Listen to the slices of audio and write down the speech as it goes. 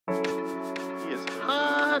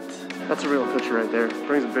That's a real pitcher right there.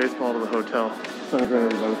 Brings a baseball to the hotel. Sonny Gray,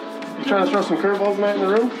 everybody. You trying to throw some curveballs tonight in the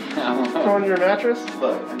room? Throwing your mattress?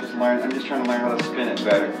 Look, I'm just trying to learn how to spin it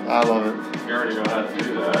better. I love it. You already know how to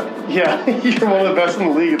do that. Yeah, you're one of the best in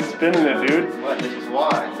the league at spinning it, dude. What? This is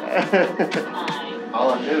why.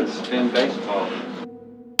 All I do is spin baseball.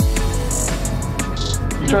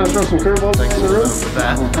 You trying to throw some curveballs tonight in the room?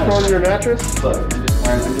 Throwing your mattress? Look,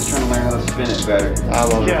 I'm just trying to learn how to spin it better. I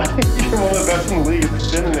love it. Yeah, you're one of the best in the league at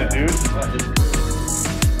spinning it, dude. What?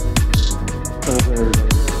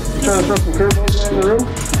 You trying to throw some curveballs tonight in the room?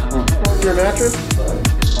 Throwing your mattress? Look,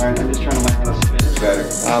 I'm just trying to learn how to spin it better.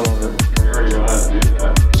 I love it. You already know how to do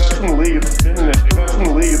that. Best in the league at spinning it, dude. Best in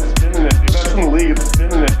the league at spinning it, dude. Best in the league at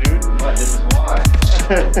spinning it, dude. What? This is why.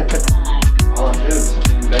 All I do is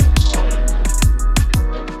spin baseball.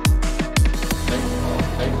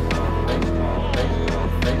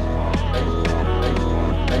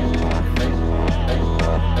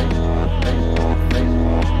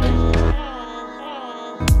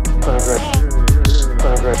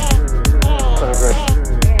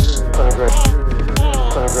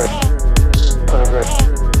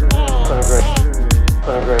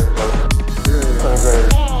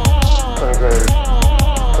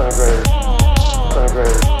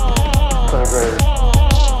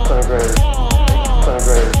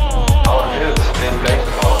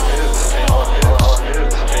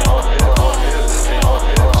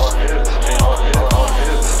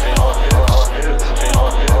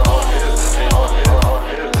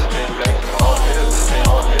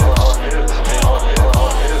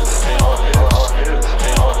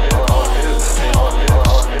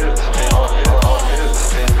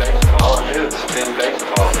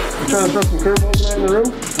 Trying to throw some curveballs tonight in the room?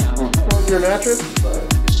 Throwing your mattress?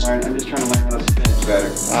 I'm just trying to learn how to spin it better.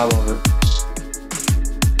 I love it.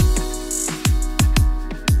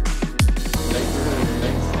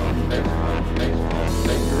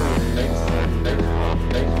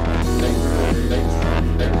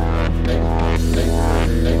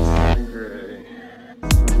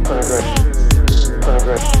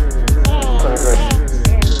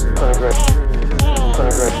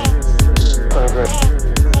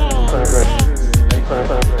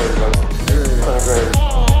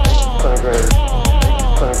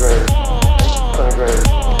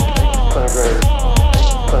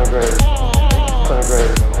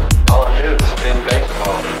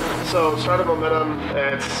 So startup momentum,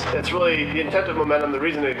 it's really the intent of momentum. The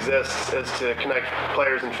reason it exists is to connect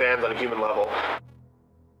players and fans on a human level.